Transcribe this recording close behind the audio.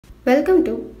Welcome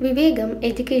to Vivegam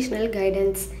Educational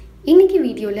Guidance. இன்னைக்கு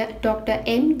வீடியோல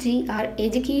Dr.M.G.R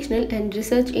Educational and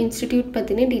Research Institute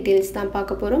பத்தின details தான்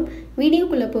பார்க்க போறோம்.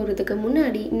 வீடியோக்குள்ள போறதுக்கு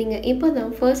முன்னாடி நீங்க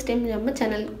இப்போதான் ஃபர்ஸ்ட் டைம் நம்ம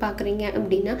சேனல் பார்க்கறீங்க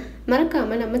அப்படினா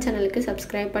மறக்காம நம்ம சேனலுக்கு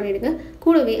Subscribe பண்ணிடுங்க.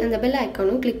 கூடவே அந்த பெல்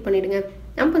ஐகானும் கிளிக் பண்ணிடுங்க.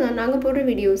 அப்பதான் நாங்க போடுற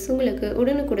வீடியோஸ் உங்களுக்கு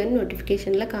உடனுக்குடன்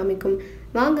நோட்டிஃபிகேஷன்ல காமிக்கும்.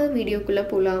 வாங்க வீடியோக்குள்ள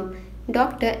போலாம்.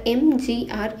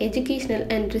 Dr.M.G.R Educational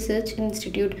and Research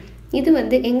Institute இது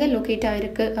வந்து எங்க லொகேட்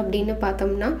ஆயிருக்கு அப்படினு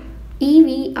பார்த்தோம்னா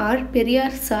EVR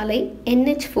பெரியார் சாலை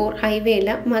NH4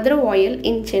 ஹைவேல மதுரவாயல்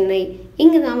இன் சென்னை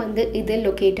இங்க தான் வந்து இது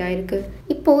லொகேட் ஆயிருக்கு.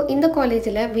 இப்போ இந்த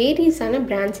காலேஜ்ல வேரியஸான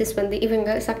பிரான்ச்சஸ் வந்து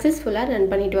இவங்க சக்சஸ்ஃபுல்லா ரன்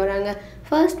பண்ணிட்டு வராங்க.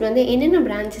 ஃபர்ஸ்ட் வந்து என்னென்ன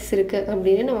பிரான்ச்சஸ் இருக்கு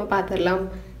அப்படினு நம்ம பார்த்தறலாம்.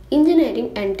 Engineering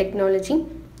and technology,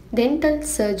 dental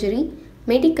surgery,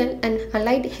 medical and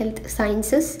allied health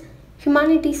sciences,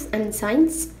 humanities and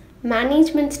science,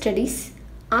 management studies,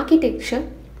 architecture,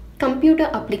 computer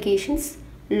applications,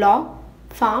 law,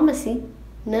 pharmacy,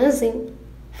 nursing,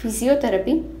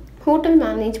 physiotherapy, hotel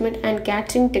management and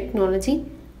catering technology,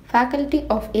 faculty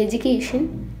of education,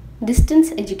 distance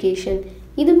education.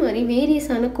 இது மாதிரி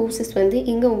வேரியஸான courses வந்து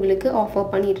இங்கே உங்களுக்கு offer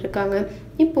பண்ணிட்டு இருக்காங்க.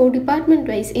 இப்போது department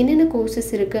wise என்னென்ன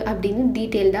courses இருக்குது அப்படின்னு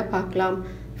டீட்டெயில்டாக பார்க்கலாம்.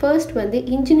 ஃபர்ஸ்ட் வந்து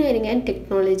இன்ஜினியரிங் அண்ட்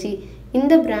டெக்னாலஜி.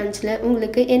 இந்த பிரான்ச்சில்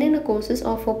உங்களுக்கு என்னென்ன கோர்சஸ்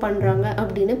ஆஃபர் பண்ணுறாங்க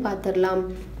அப்படின்னு பார்த்துடலாம்.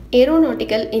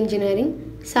 Aeronautical Engineering,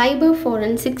 Cyber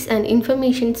Forensics and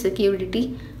Information Security,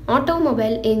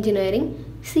 Automobile Engineering,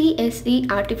 CSE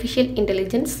Artificial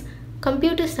Intelligence,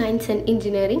 Computer Science and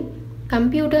Engineering,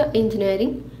 Computer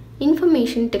Engineering,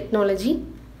 Information Technology,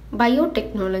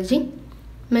 Biotechnology,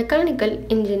 Mechanical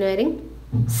Engineering,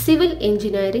 Civil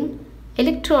Engineering,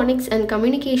 Electronics and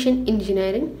Communication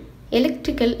Engineering,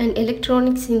 Electrical and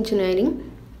Electronics Engineering,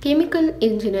 Chemical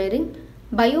Engineering,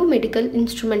 Biomedical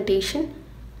Instrumentation,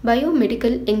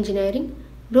 Biomedical Engineering,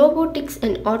 Robotics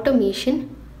and Automation,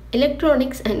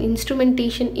 Electronics and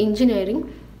Instrumentation Engineering,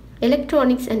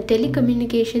 Electronics and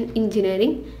Telecommunication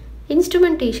Engineering,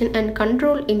 Instrumentation and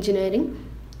Control Engineering,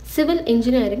 Civil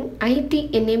Engineering,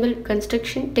 IT-enabled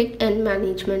Construction Tech and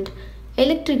Management,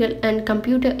 Electrical and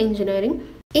Computer Engineering,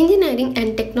 Engineering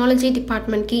and Technology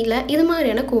Department கீழே இது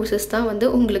மாதிரியான courses தான் வந்து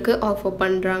உங்களுக்கு offer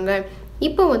பண்ணுறாங்க.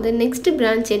 இப்போ வந்து next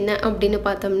branch என்ன அப்படின்னு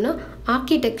பார்த்தோம்னா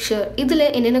ஆர்கிடெக்சர். இதில்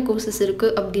என்னென்ன கோர்சஸ்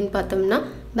இருக்குது அப்படின்னு பார்த்தோம்னா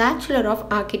bachelor of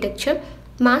architecture,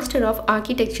 master of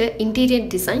architecture interior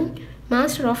design,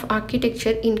 master of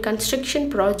architecture in construction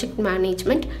project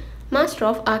management, master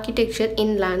of architecture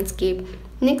in landscape.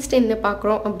 Next என்ன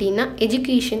பார்க்குறோம் அப்படின்னா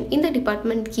எஜுகேஷன். இந்த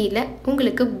டிபார்ட்மெண்ட் கீழே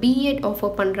உங்களுக்கு பிஎட்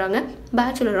ஆஃபர் பண்ணுறாங்க,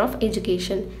 பேச்சுலர் ஆஃப்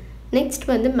எஜுகேஷன். நெக்ஸ்ட்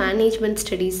வந்து மேனேஜ்மெண்ட்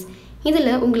ஸ்டடீஸ். இதில்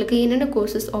உங்களுக்கு என்னென்ன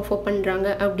கோர்சஸ் ஆஃபர் பண்ணுறாங்க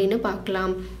அப்படின்னு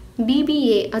பார்க்கலாம்.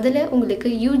 பிபிஏ அதில் உங்களுக்கு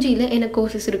யூஜியில் என்ன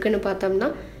கோர்சஸ் இருக்குதுன்னு பார்த்தோம்னா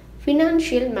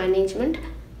financial management,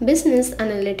 business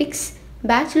analytics,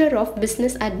 bachelor of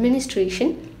business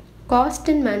administration, cost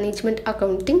and management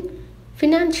accounting,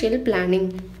 financial planning.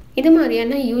 இது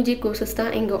மாதிரியான யூஜி கோர்சஸ்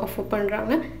தான் இங்கே ஆஃபர்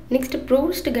பண்ணுறாங்க. Next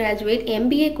post graduate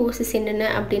MBA courses என்னென்ன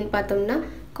அப்படின்னு பார்த்தோம்னா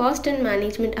cost and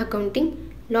management accounting,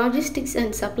 logistics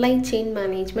and supply chain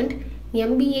management,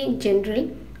 MBA General,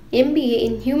 MBA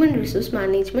in Human Resource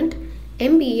Management,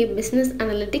 MBA Business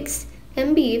Analytics,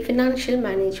 MBA Financial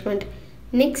Management.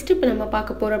 Next இப்போ நம்ம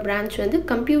பார்க்க போகிற பிரான்ச் வந்து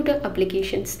கம்ப்யூட்டர்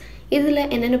அப்ளிகேஷன்ஸ். இதில்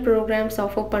என்னென்ன ப்ரோக்ராம்ஸ்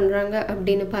ஆஃபர் பண்ணுறாங்க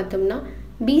அப்படின்னு பார்த்தோம்னா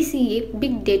BCA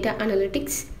Big Data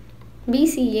Analytics,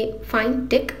 BCA Fine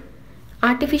Tech,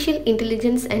 Artificial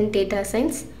Intelligence and Data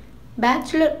Science,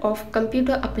 Bachelor of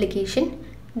Computer Application,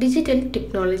 Digital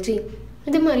Technology.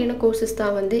 இது மாதிரியான கோர்சஸ்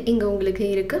தான் வந்து இங்கே உங்களுக்கு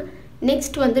இருக்குது.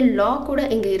 நெக்ஸ்ட் வந்து லா கூட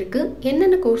இங்கே இருக்குது.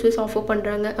 என்னென்ன கோர்சஸ் ஆஃபர்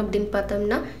பண்ணுறாங்க அப்படின்னு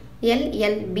பார்த்தோம்னா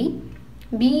LLB,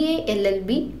 BA LLB,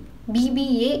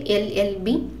 BBA LLB,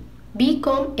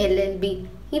 BCom LLB.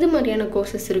 இது மாதிரியான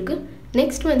கோர்சஸ் இருக்குது.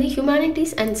 நெக்ஸ்ட் வந்து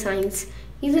ஹியூமனிட்டிஸ் அண்ட் சயின்ஸ்.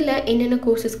 இதில் என்னென்ன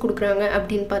கோர்சஸ் கொடுக்குறாங்க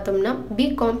அப்படின்னு பார்த்தோம்னா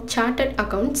BCom chartered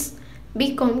accounts,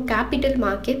 BCom capital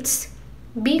markets,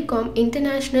 BCom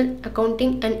international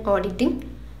accounting and auditing,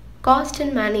 Cost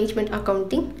and Management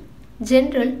Accounting,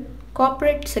 General,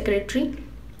 Corporate Secretary,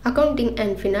 Accounting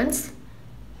and Finance,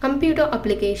 Computer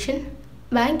Application,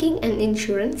 Banking and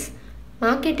Insurance,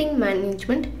 Marketing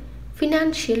Management,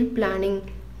 Financial Planning.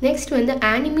 Next வந்து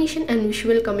Animation and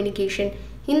Visual Communication.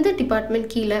 இந்த department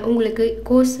கீழே உங்களுக்கு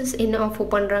courses என்ன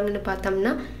offer பண்ணுறாங்கன்னு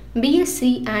பார்த்தோம்னா BSc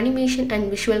Animation and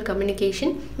Visual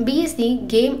Communication, BSc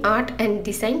Game Art and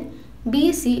Design,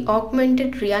 BSc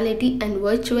Augmented Reality and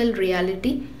Virtual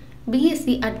Reality, BSc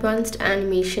Advanced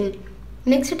Animation.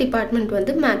 Next department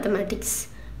வந்து Mathematics,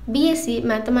 BSc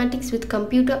Mathematics with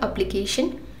Computer Application,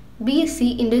 BSc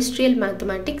Industrial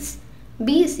Mathematics,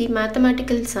 BSc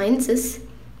Mathematical Sciences,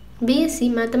 BSc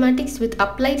Mathematics with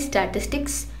Applied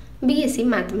Statistics, BSc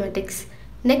Mathematics.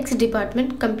 Next department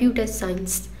Computer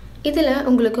Science. இதில்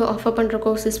உங்களுக்கு offer பண்ணுற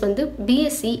courses வந்து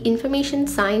BSc Information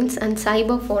Science and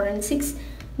Cyber Forensics,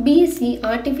 BSc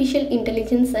Artificial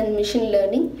Intelligence and Machine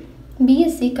Learning,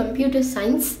 BSc Computer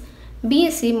Science,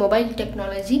 BSc Mobile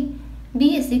Technology,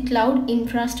 BSc Cloud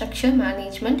Infrastructure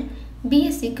Management,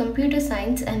 BSc Computer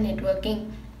Science and Networking.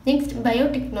 Next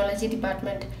Biotechnology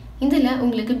Department. இதில்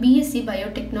உங்களுக்கு BSc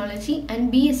Biotechnology and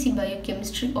BSc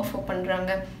Biochemistry offer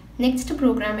பண்ணுறாங்க. Next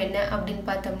program என்ன அப்படின்னு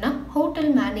பார்த்தோம்னா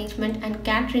hotel management and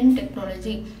catering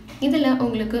technology. இதில்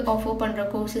உங்களுக்கு offer பண்ணுற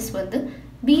courses வந்து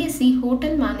BSc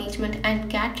hotel management and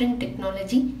catering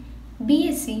technology,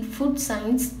 BSc food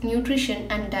science nutrition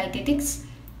and dietetics,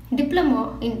 diploma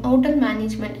in hotel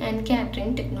management and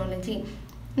catering technology.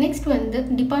 Next வந்து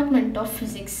department of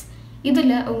physics.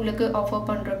 இதில் உங்களுக்கு ஆஃபர்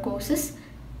பண்ணுற courses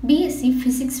BSc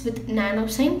Physics with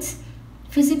Nanoscience,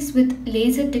 Physics with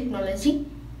Laser Technology,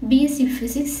 BSc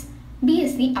Physics,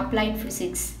 BSc Applied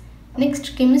Physics. Next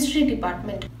Chemistry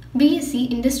Department. BSc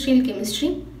Industrial Chemistry,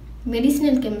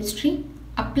 Medicinal Chemistry,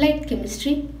 Applied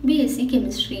Chemistry, BSc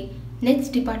Chemistry. Next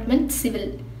Department Civil.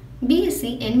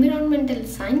 BSc Environmental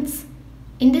Science,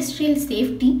 Industrial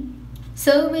Safety,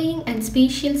 Surveying and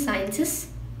Spatial Sciences,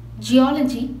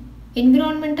 Geology,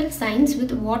 Environmental Science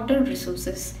with Water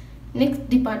Resources. Next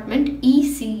Department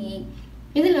ECE.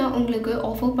 இதில் உங்களுக்கு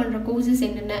offer பண்ணுற courses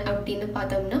என்னென்ன அப்படின்னு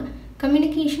பார்த்தோம்னா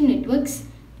communication networks,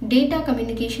 data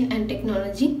communication and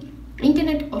technology,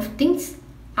 internet of things,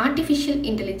 artificial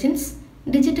intelligence,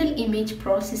 digital image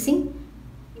processing,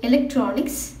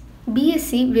 electronics,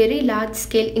 BSc very large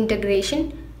scale integration,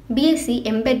 BSc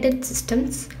embedded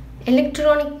systems,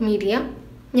 electronic media,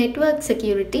 network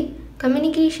security,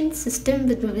 communication system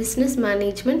with business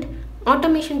management,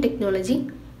 automation technology,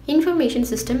 information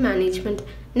system management.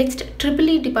 Next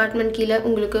EEE department கீழே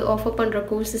உங்களுக்கு offer பண்ணுற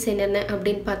courses என்னென்ன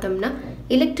அப்படின்னு பார்த்தோம்னா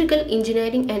electrical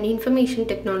engineering and information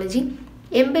technology,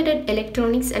 embedded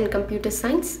electronics and computer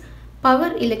science,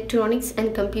 power electronics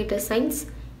and computer science,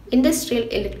 industrial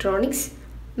electronics,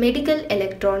 medical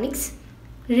electronics,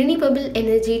 renewable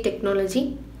energy technology,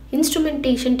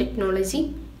 instrumentation technology,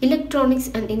 electronics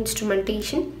and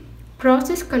instrumentation,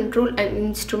 process control and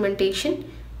instrumentation,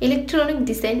 electronic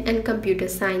design and computer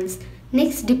science.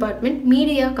 Next department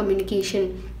media communication.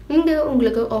 இங்கே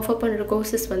உங்களுக்கு offer பண்ணுற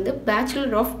courses வந்து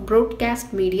bachelor of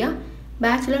broadcast media,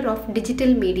 bachelor of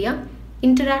digital media,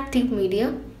 interactive media,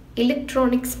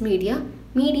 electronics media,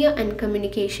 media and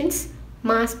communications,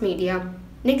 mass media.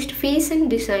 Next fashion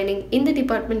designing. இந்த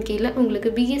department கீழே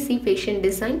உங்களுக்கு BSc fashion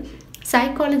design,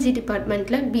 psychology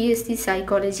டிபார்ட்மெண்ட்டில் BSc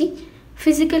psychology,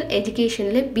 physical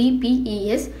எஜுகேஷனில்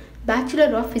BPES, Bachelor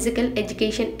of Physical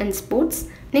Education and Sports.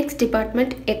 Next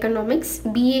department Economics,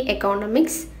 BA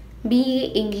Economics, BA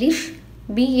English,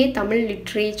 BA Tamil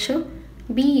Literature,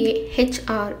 BA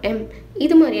HRM.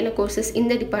 இது மாதிரியான courses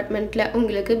இந்த டிபார்ட்மெண்ட்டில்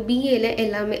உங்களுக்கு BAல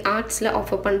எல்லாமே ஆர்ட்ஸில்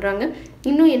ஆஃபர் பண்ணுறாங்க.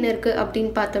 இன்னும் என்ன இருக்குது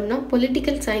அப்படின்னு பார்த்தோம்னா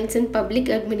political science and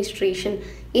public administration.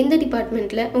 இந்த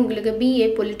டிபார்ட்மெண்ட்டில் உங்களுக்கு BA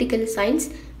Political Science,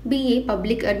 BA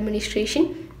Public Administration,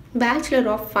 Bachelor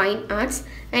of Fine Arts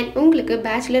and உங்களுக்கு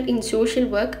Bachelor in Social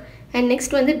Work. And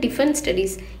next வந்து டிஃபென்ஸ்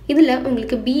ஸ்டடீஸ். இதில்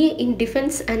உங்களுக்கு BA in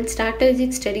defence and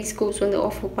strategic studies course வந்து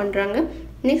offer பண்ணுறாங்க.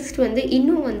 Next வந்து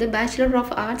இன்னும் வந்து பேச்சுலர்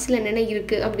ஆஃப் ஆர்ட்ஸில் என்னென்ன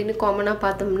இருக்குது அப்படின்னு காமனாக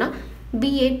பார்த்தோம்னா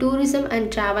BA tourism and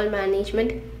travel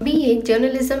management, BA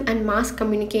journalism and mass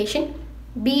communication,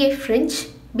 BA French,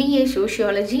 BA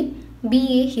sociology,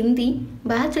 BA Hindi,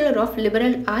 bachelor of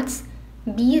liberal arts,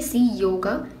 BSc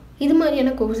yoga. இது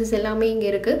மாதிரியான கோர்சஸ் எல்லாமே இங்கே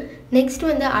இருக்குது. நெக்ஸ்ட்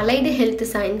வந்து அலைடு ஹெல்த்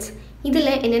சயின்ஸ். இதில்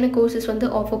என்னென்ன கோர்சஸ் வந்து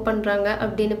ஆஃபர் பண்ணுறாங்க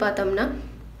அப்படின்னு பார்த்தோம்னா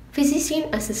physician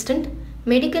assistant,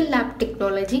 medical lab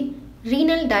technology,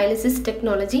 renal dialysis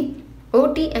technology,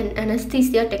 OT and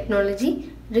anaesthesia technology,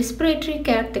 respiratory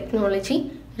care technology,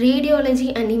 radiology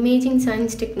and imaging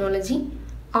science technology,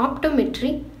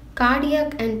 optometry,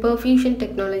 cardiac and perfusion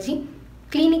technology,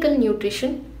 clinical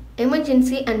nutrition,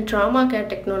 emergency and drama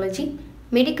care technology,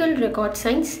 medical record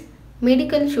science,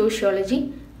 medical sociology,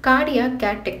 cardiac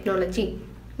care technology.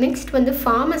 Next வந்து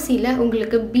ஃபார்மசியில்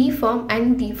உங்களுக்கு B.Pharm and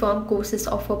D.Pharm courses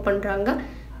offer பண்ணுறாங்க.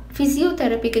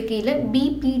 ஃபிசியோதெரப்பிக்கு கீழே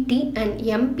BPT and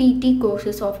MPT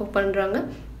courses offer பண்ணுறாங்க.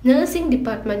 Nursing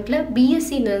டிபார்ட்மெண்ட்டில்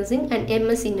BSc nursing and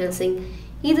MSc nursing.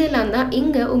 இதெல்லாம் தான்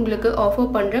இங்கே உங்களுக்கு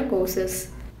ஆஃபர் பண்ணுற கோர்சஸ்.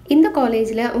 இந்த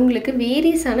காலேஜில் உங்களுக்கு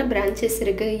வேரியஸான பிரான்ச்சஸ்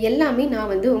இருக்குது. எல்லாமே நான்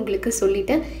வந்து உங்களுக்கு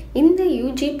சொல்லிட்டேன். இந்த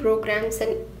UG programs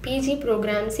and PG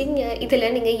programs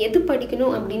இதில் நீங்கள் எது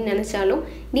படிக்கணும் அப்படின்னு நினச்சாலும்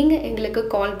நீங்கள் எங்களுக்கு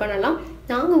கால் பண்ணலாம்.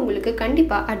 நாங்கள் உங்களுக்கு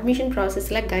கண்டிப்பாக அட்மிஷன்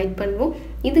ப்ராசஸில் கைட் பண்ணுவோம்.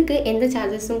 இதுக்கு எந்த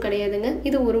சார்ஜஸும் கிடையாதுங்க.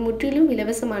 இது ஒரு முற்றிலும்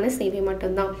இலவசமான சேவை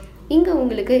மட்டும்தான். இங்கே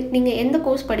உங்களுக்கு நீங்கள் எந்த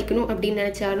கோர்ஸ் படிக்கணும் அப்படின்னு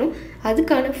நினச்சாலும்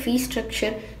அதுக்கான ஃபீஸ்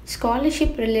ஸ்ட்ரக்சர்,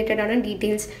 ஸ்காலர்ஷிப் ரிலேட்டடான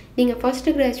டீட்டெயில்ஸ், நீங்கள்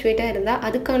ஃபஸ்ட்டு கிராஜுவேட்டாக இருந்தால்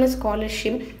அதுக்கான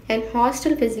ஸ்காலர்ஷிப் அண்ட்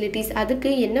ஹாஸ்டல் ஃபெசிலிட்டிஸ்,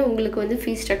 அதுக்கு என்ன உங்களுக்கு வந்து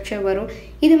ஃபீஸ் ஸ்ட்ரக்சர் வரும்,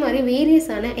 இது மாதிரி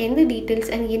வேரியஸான எந்த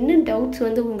டீட்டெயில்ஸ் அண்ட் என்ன டவுட்ஸ்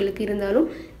வந்து உங்களுக்கு இருந்தாலும்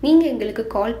நீங்கள் எங்களுக்கு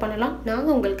கால் பண்ணலாம்.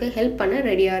 நாங்கள் உங்களுக்கு ஹெல்ப் பண்ண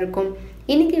ரெடியாக இருக்கோம்.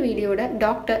 இன்றைக்கி வீடியோட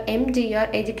Dr.M.G.R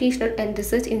educational and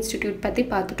research institute பற்றி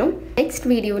பார்த்துட்டோம். நெக்ஸ்ட்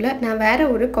வீடியோவில் நான் வேறு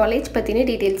ஒரு காலேஜ் பற்றின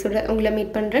டீட்டெயில்ஸோட உங்களை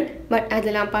மீட் பண்ணுறேன். பட்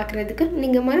அதெல்லாம் பார்க்குறதுக்கு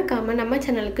நீங்கள் மறக்காமல் நம்ம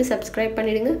சேனலுக்கு சப்ஸ்கிரைப்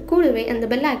பண்ணிவிடுங்க. கூடவே அந்த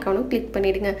பெல் ஐக்கானும் கிளிக்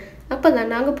பண்ணிவிடுங்க. அப்போ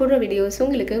தான் நாங்கள் போடுற வீடியோஸ்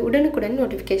உங்களுக்கு உடனுக்குடன்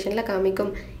நோட்டிஃபிகேஷனில்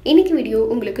காமிக்கும். இன்றைக்கி வீடியோ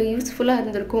உங்களுக்கு யூஸ்ஃபுல்லாக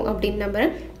இருந்திருக்கும் அப்படின்னு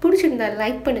நம்புகிறேன். பிடிச்சிருந்தால்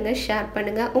லைக் பண்ணுங்கள், ஷேர்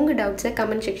பண்ணுங்கள், உங்கள் டவுட்ஸை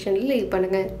கமெண்ட் செக்ஷனில் லீவ்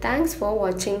பண்ணுங்கள். தேங்க்ஸ் ஃபார்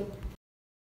வாட்சிங்.